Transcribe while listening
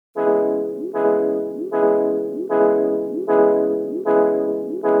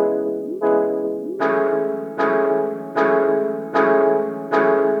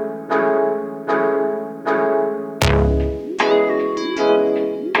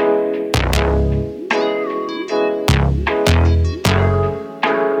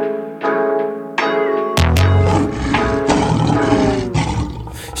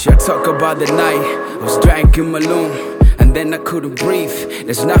other night, I was drinking alone, and then I couldn't breathe.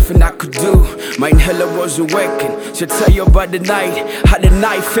 There's nothing I could do. My inhaler wasn't working. Should tell you about the night. Had a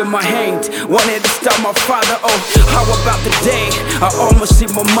knife in my hand, wanted to stab my father. Oh, how about the day I almost see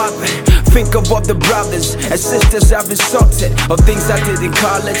my mother? Think of all the brothers and sisters I've insulted, or things I did in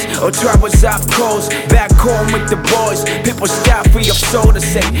college, or troubles I've caused back home with the boys. People stop free of soul to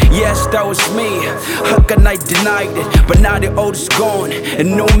say, yes, that was me. How can I deny it? But now the old is gone,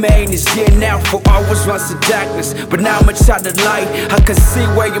 and no man is here now. For I was once in darkness, but now I'm inside the light. I can see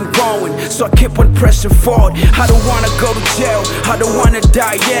where I'm going, so I keep on pressing forward. I don't wanna go to jail, I don't wanna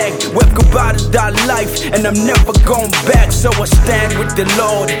die young. Wave goodbye to that life, and I'm never going back. So I stand with the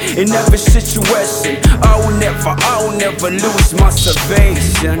Lord in every situation. I will never lose my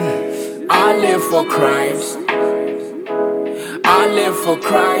salvation. I live for Christ, I live for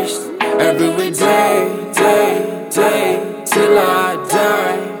Christ. Every day, till I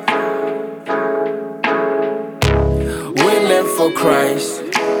die. We live for Christ,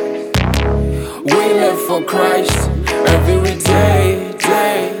 we live for Christ. Every day,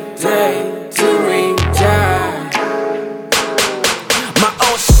 till we die. My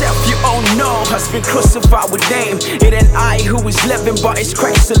old self, you all know, has been crucified with him. It ain't I who is living, but it's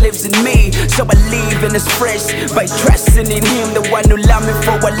Christ who lives in me. So I live in his flesh by trusting in him, the one who loved me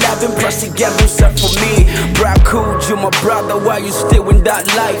for a loving plus he gave himself for me. Bro, cool, you my brother, why you still in that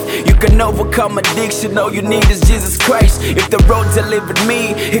life? You can overcome addiction, all you need is Jesus Christ. If the road delivered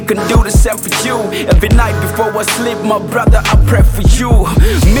me, he can do the same for you. Every night before I sleep, my brother, I pray for you.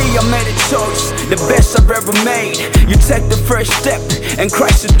 Me, I made a choice, the best I've ever made. You take the first step, and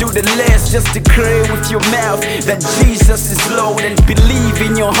Christ will do the last. Just declare with your mouth that Jesus is Lord, and believe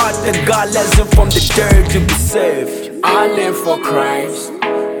in your heart that God led him from the dirt to be saved. I live for Christ,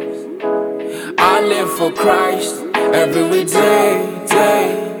 I live for Christ. Every day,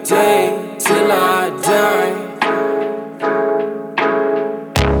 till I die.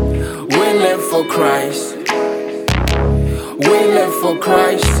 We live for Christ, we live for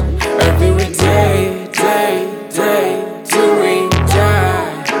Christ. Every day,